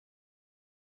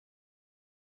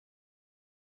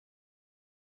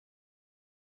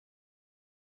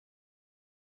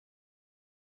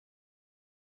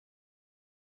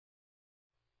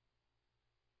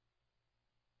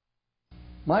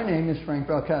My name is Frank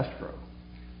Belcastro.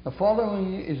 The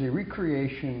following is a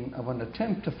recreation of an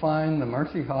attempt to find the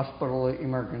Mercy Hospital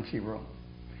emergency room.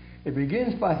 It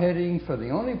begins by heading for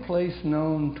the only place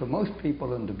known to most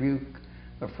people in Dubuque,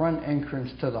 the front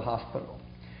entrance to the hospital.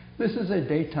 This is a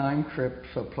daytime trip,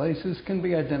 so places can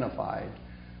be identified,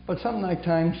 but some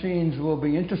nighttime scenes will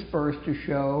be interspersed to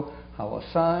show how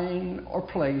a sign or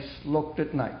place looked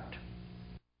at night.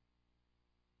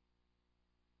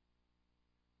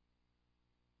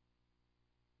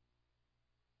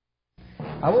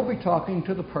 I will be talking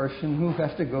to the person who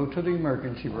has to go to the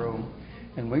emergency room,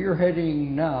 and we are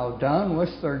heading now down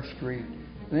West 3rd Street,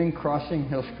 then crossing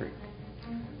Hill Street.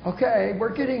 Okay,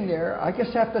 we're getting there. I guess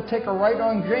I have to take a right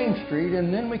on James Street,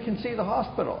 and then we can see the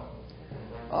hospital.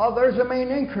 Oh, there's the main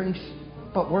entrance,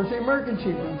 but where's the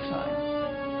emergency room sign?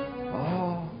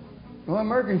 Oh, no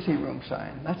emergency room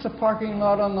sign. That's the parking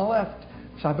lot on the left,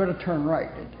 so I better turn right.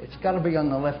 It's got to be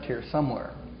on the left here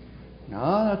somewhere.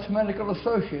 No, that's Medical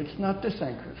Associates, not this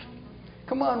entrance.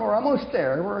 Come on, we're almost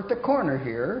there. We're at the corner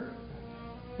here.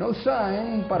 No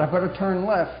sign, but I better turn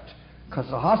left, because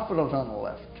the hospital's on the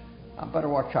left. I better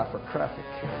watch out for traffic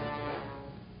here.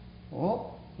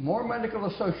 Oh, more Medical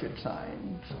Associate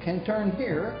signs. Can't turn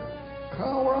here.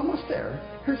 Oh, we're almost there.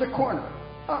 Here's a corner.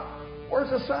 Ah, where's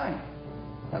the sign?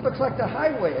 That looks like the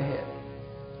highway ahead.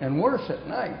 And worse at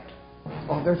night.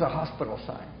 Oh, there's a hospital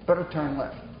sign. Better turn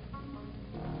left.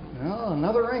 Well,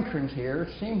 another entrance here.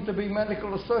 Seems to be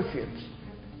Medical Associates.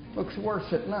 Looks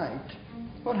worse at night.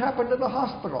 What happened to the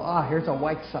hospital? Ah, here's a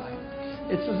white sign.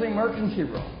 It says emergency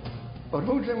room. But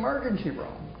whose emergency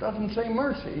room? Doesn't say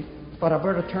Mercy, but I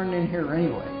better turn in here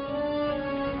anyway.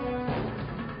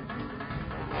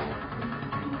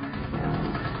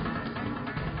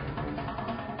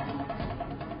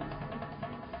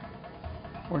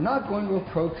 We're not going to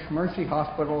approach Mercy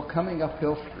Hospital coming up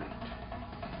Hill Street.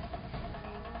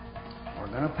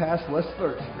 We're going to pass West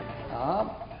 3rd Street.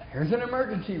 Here's an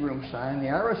emergency room sign. The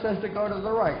arrow says to go to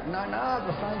the right. No,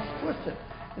 the sign's twisted.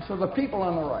 It's for the people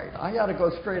on the right. I got to go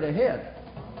straight ahead.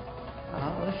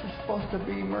 This is supposed to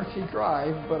be Mercy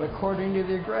Drive, but according to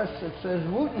the address, it says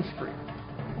Wooten Street.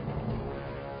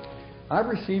 I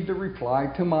received a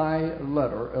reply to my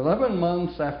letter 11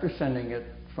 months after sending it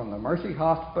from the Mercy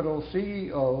Hospital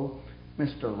CEO,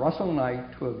 Mr. Russell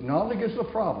Knight, who acknowledges the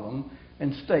problem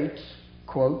and states,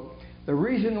 quote, "The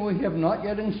reason we have not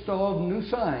yet installed new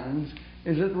signs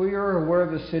is that we are aware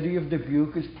the city of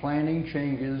Dubuque is planning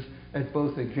changes at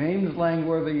both the James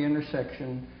Langworthy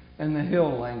intersection and the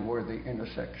Hill Langworthy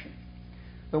intersection.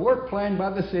 The work planned by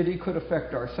the city could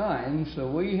affect our signs,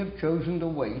 so we have chosen to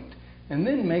wait and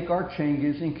then make our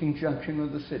changes in conjunction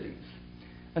with the cities.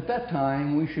 At that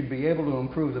time, we should be able to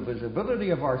improve the visibility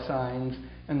of our signs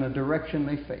and the direction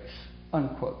they face,"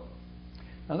 unquote.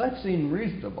 Now that seemed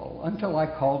reasonable until I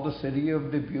called the City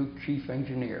of Dubuque chief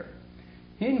engineer.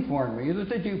 He informed me that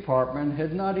the department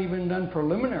had not even done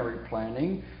preliminary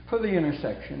planning for the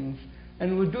intersections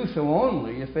and would do so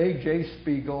only if A.G.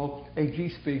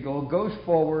 Spiegel goes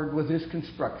forward with his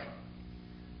construction.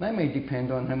 That may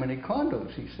depend on how many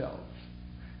condos he sells.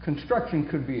 Construction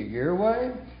could be a year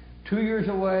away, 2 years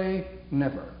away,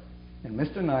 never. And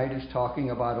Mr. Knight is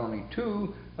talking about only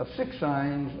 2 of 6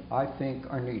 signs I think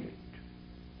are needed.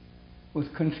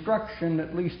 With construction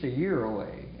at least a year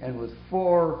away, and with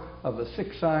 4 of the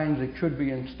 6 signs that should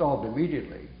be installed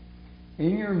immediately,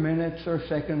 in your minutes or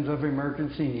seconds of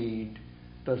emergency need,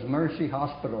 does Mercy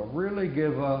Hospital really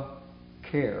give a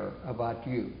care about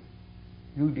you?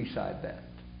 You decide that.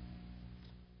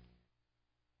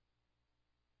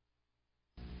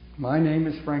 My name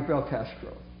is Frank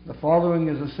Belcastro. The following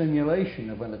is a simulation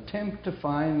of an attempt to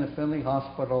find the Finley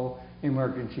Hospital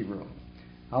emergency room.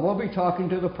 I will be talking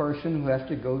to the person who has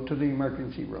to go to the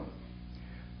emergency room.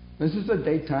 This is a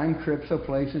daytime trip, so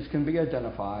places can be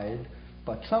identified,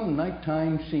 but some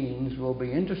nighttime scenes will be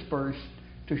interspersed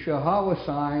to show how a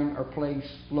sign or place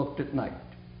looked at night.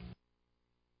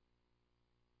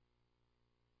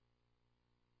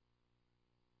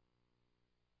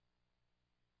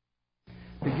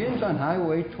 Begins on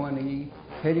Highway 20,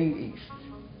 heading east.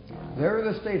 There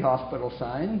are the state hospital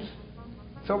signs.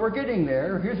 So we're getting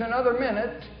there. Here's another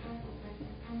minute.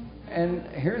 And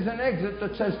here's an exit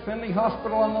that says Finley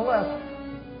Hospital on the left.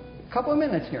 A couple of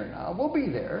minutes here now. We'll be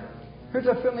there. Here's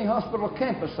a Finley Hospital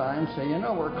campus sign, so you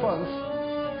know we're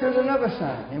close. Here's another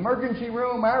sign. Emergency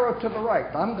room, arrow to the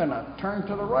right. I'm going to turn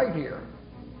to the right here.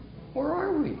 Where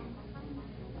are we?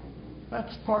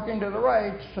 That's parking to the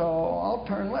right, so I'll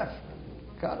turn left.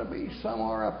 Got to be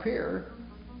somewhere up here.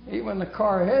 Even the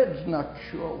car ahead's not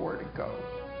sure where to go.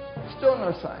 Still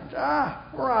no signs.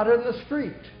 We're out in the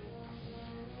street.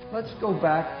 Let's go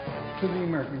back to the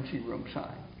emergency room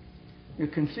sign. You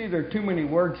can see there are too many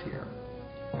words here,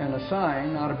 and a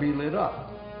sign ought to be lit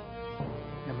up.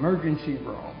 Emergency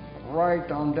room, right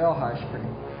on Delhi Street.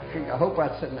 Gee, I hope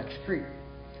that's the next street.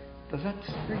 Does that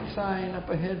street sign up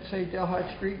ahead say Delhi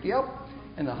Street? Yep.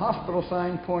 And the hospital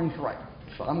sign points right,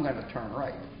 so I'm going to turn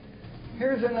right.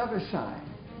 Here's another sign.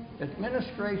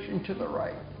 Administration to the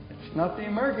right. It's not the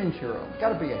emergency room. It's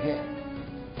got to be ahead.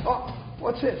 Oh,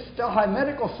 what's this? Delhi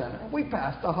Medical Center. We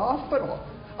passed the hospital.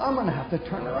 I'm going to have to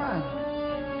turn around.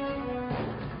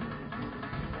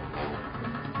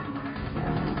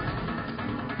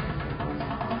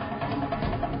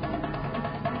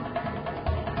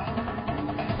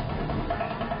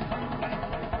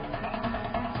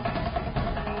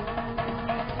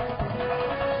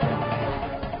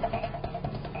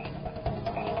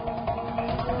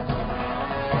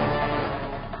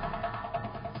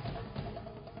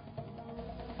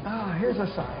 Here's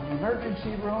a sign,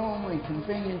 emergency room and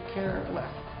convenient care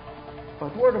left.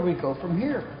 But where do we go from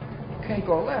here? Can't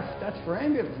go left, that's for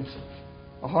ambulances.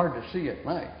 Hard to see at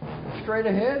night. Straight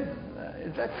ahead,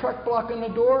 is that truck blocking the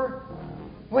door?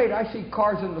 Wait, I see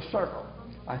cars in the circle.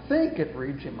 I think it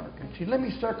reads emergency. Let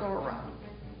me circle around.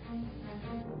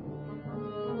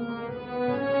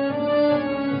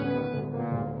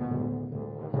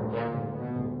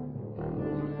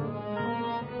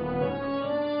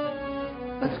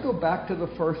 Let's go back to the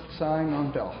first sign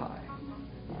on Delhi.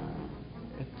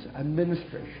 It's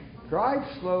administration. Drive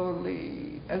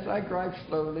slowly. As I drive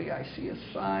slowly, I see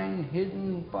a sign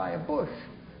hidden by a bush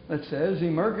that says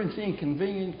emergency and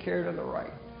convenient care to the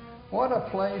right. What a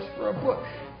place for a bush.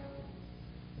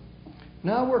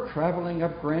 Now we're traveling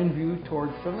up Grandview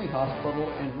toward Finley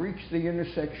Hospital and reach the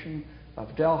intersection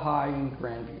of Delhi and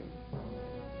Grandview.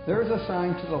 There's a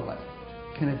sign to the left.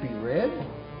 Can it be read?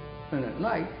 And at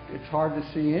night, it's hard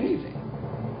to see anything.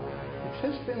 It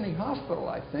says Finley Hospital,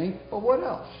 I think, but what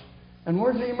else? And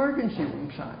where's the emergency room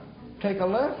sign? Take a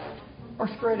left or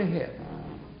straight ahead?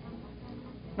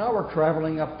 Now we're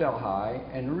traveling up Delhi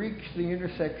and reach the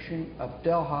intersection of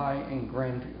Delhi and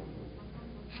Grandview.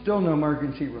 Still no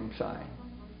emergency room sign.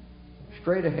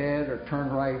 Straight ahead or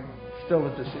turn right, still a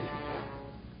decision.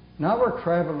 Now we're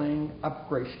traveling up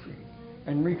Grace Street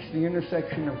and reach the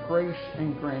intersection of Grace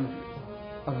and Grandview.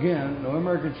 Again, no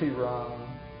emergency room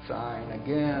sign.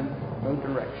 Again, no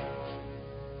directions.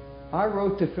 I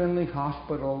wrote to Finley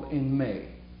Hospital in May.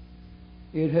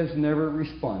 It has never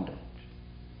responded.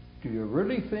 Do you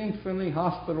really think Finley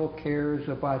Hospital cares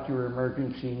about your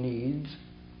emergency needs?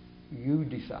 You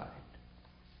decide.